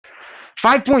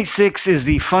5.6 is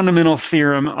the fundamental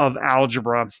theorem of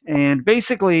algebra. And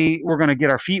basically, we're going to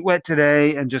get our feet wet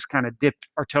today and just kind of dip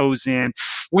our toes in.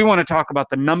 We want to talk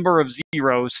about the number of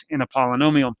zeros in a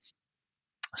polynomial.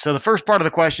 So the first part of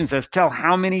the question says, tell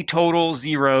how many total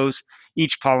zeros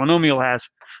each polynomial has.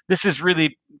 This is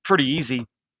really pretty easy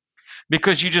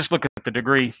because you just look at the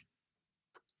degree.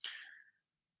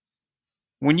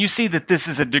 When you see that this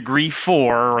is a degree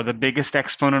 4, or the biggest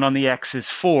exponent on the x is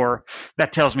 4,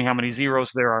 that tells me how many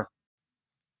zeros there are.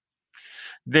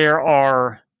 There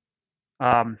are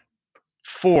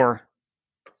 4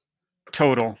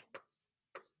 total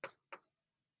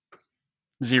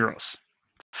zeros.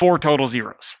 4 total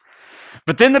zeros.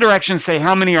 But then the directions say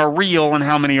how many are real and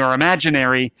how many are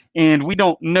imaginary, and we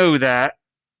don't know that.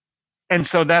 And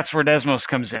so that's where Desmos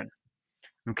comes in.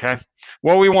 Okay.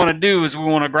 What we want to do is we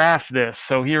want to graph this.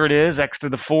 So here it is, x to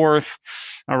the 4th.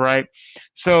 All right.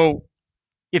 So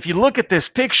if you look at this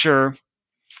picture,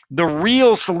 the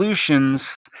real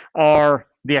solutions are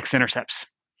the x-intercepts.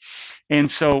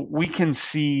 And so we can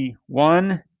see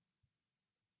 1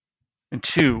 and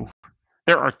 2.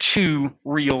 There are 2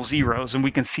 real zeros, and we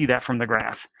can see that from the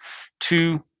graph.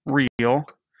 2 real,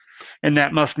 and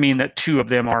that must mean that 2 of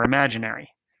them are imaginary.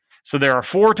 So there are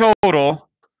 4 total.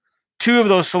 2 of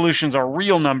those solutions are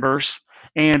real numbers,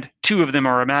 and 2 of them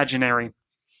are imaginary.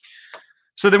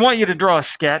 So they want you to draw a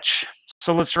sketch.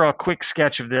 So let's draw a quick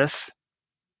sketch of this.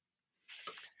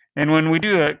 And when we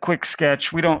do a quick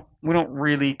sketch, we don't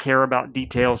really care about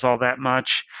details all that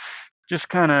much. Just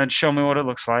kind of show me what it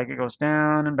looks like. It goes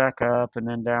down and back up, and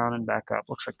then down and back up.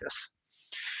 Looks like this.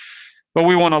 But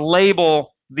we want to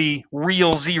label the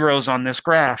real zeros on this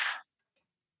graph.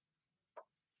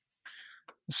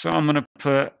 So I'm going to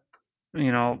put,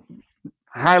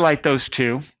 highlight those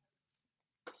 2.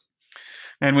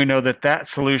 And we know that that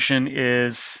solution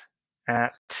is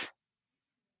at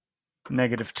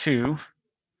 -2.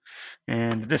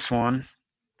 And this one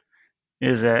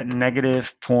is at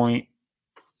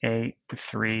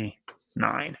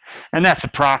 -0.839. And that's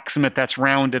approximate. That's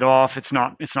rounded off. It's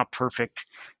not perfect.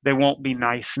 They won't be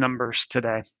nice numbers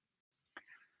today.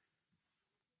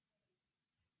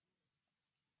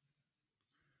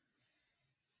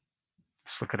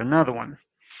 Let's look at another one.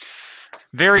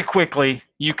 Very quickly,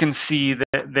 you can see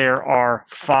that there are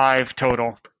 5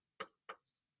 total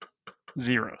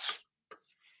zeros.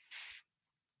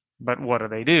 But what do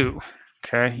they do?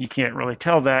 Okay, you can't really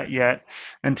tell that yet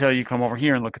until you come over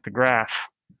here and look at the graph.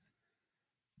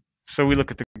 So we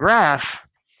look at the graph,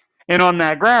 and on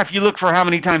that graph, you look for how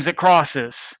many times it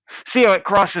crosses. See how it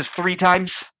crosses 3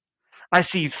 times? I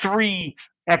see 3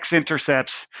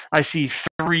 x-intercepts. I see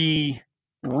 3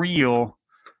 real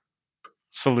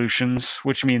solutions,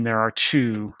 which mean there are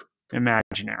 2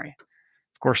 imaginary.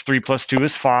 Of course, 3 plus 2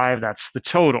 is 5. That's the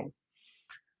total.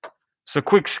 So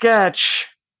quick sketch.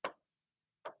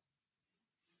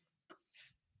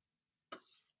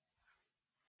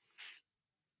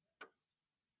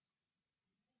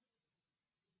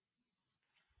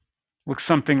 Looks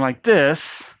something like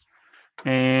this,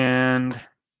 and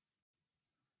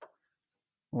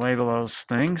label those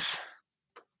things.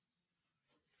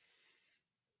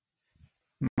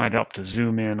 Might help to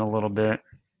zoom in a little bit.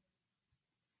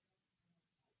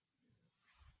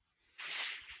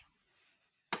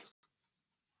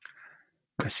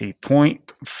 I see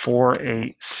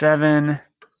 0.487,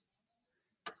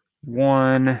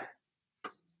 1,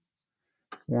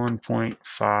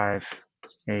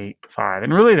 1.585,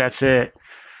 and really that's it.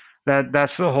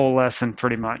 That's the whole lesson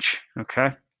pretty much.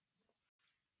 Okay.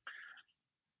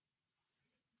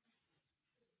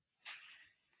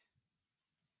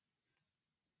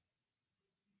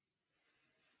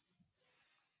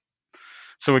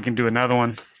 So we can do another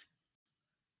one.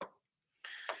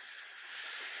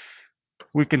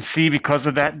 We can see because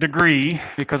of that degree,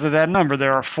 because of that number,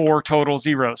 there are 4 total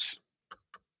zeros.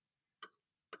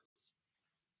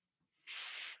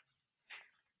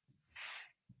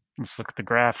 Let's look at the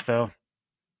graph though.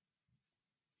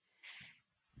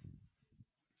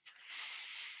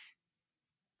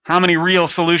 How many real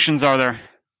solutions are there?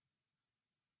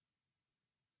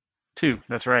 2,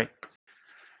 that's right.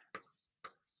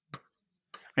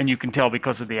 And you can tell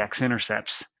because of the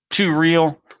x-intercepts. 2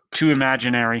 real, 2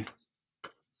 imaginary.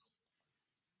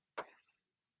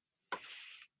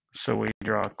 So we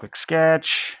draw a quick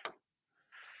sketch.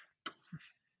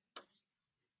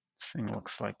 This thing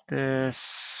looks like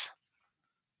this.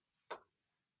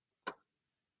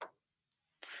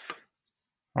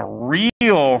 Our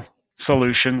real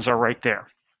solutions are right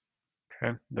there.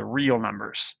 Okay, the real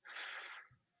numbers.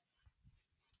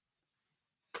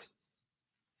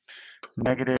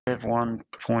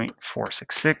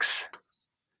 -1.466,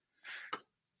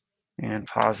 and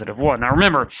positive 1. Now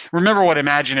remember what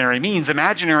imaginary means.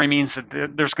 Imaginary means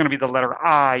that there's going to be the letter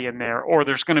I in there, or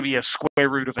there's going to be a square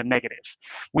root of a negative.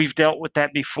 We've dealt with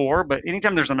that before, but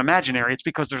anytime there's an imaginary, it's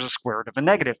because there's a square root of a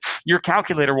negative. Your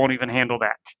calculator won't even handle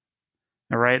that.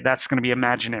 All right, that's going to be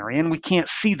imaginary, and we can't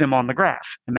see them on the graph.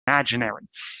 Imaginary.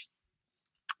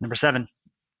 Number 7.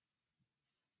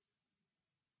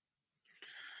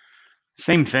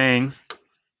 Same thing.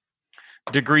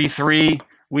 Degree 3,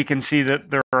 we can see that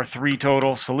there are 3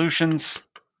 total solutions.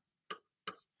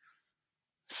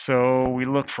 So we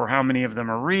look for how many of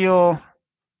them are real.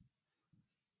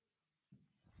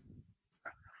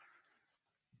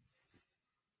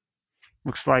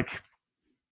 Looks like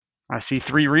I see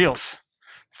 3 reals.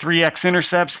 3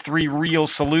 x-intercepts, 3 real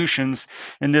solutions.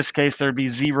 In this case, there'd be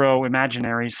 0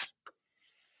 imaginaries.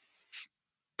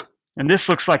 And this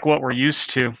looks like what we're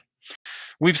used to.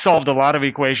 We've solved a lot of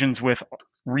equations with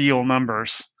real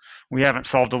numbers. We haven't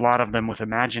solved a lot of them with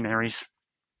imaginaries.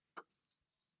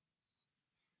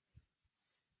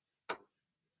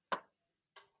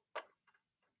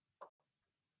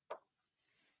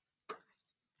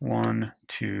 One,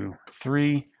 two,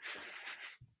 three.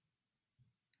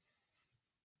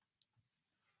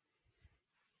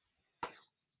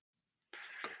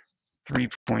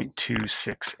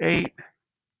 .268.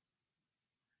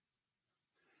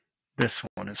 This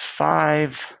one is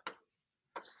 5.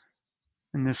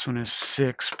 And this one is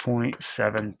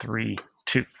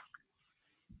 6.732.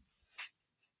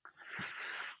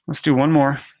 Let's do one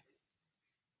more.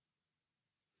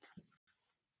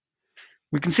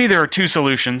 We can see there are 2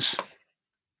 solutions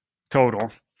total.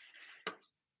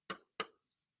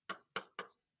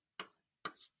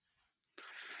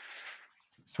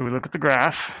 So we look at the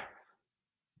graph.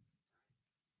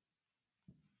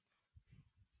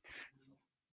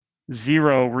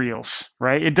 Zero reals,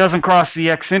 right? It doesn't cross the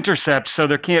x-intercept, so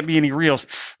there can't be any reals.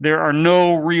 There are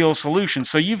no real solutions.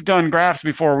 So you've done graphs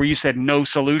before where you said no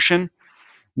solution.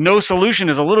 No solution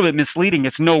is a little bit misleading.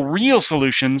 It's no real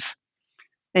solutions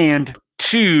and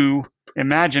 2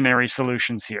 imaginary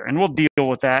solutions here. And we'll deal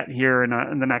with that here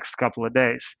in the next couple of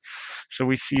days. So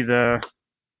we see the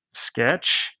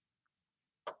sketch.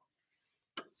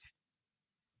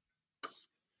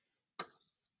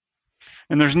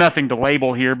 And there's nothing to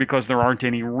label here because there aren't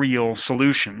any real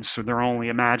solutions, so they're only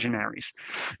imaginaries.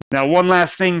 Now, one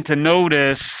last thing to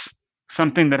notice,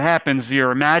 something that happens,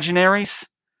 your imaginaries,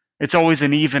 it's always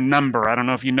an even number. I don't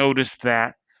know if you noticed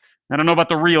that. I don't know about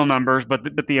the real numbers, but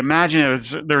the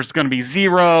imaginaries, there's going to be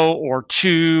 0 or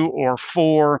 2 or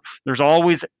 4. There's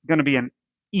always going to be an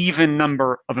even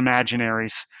number of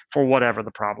imaginaries for whatever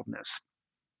the problem is.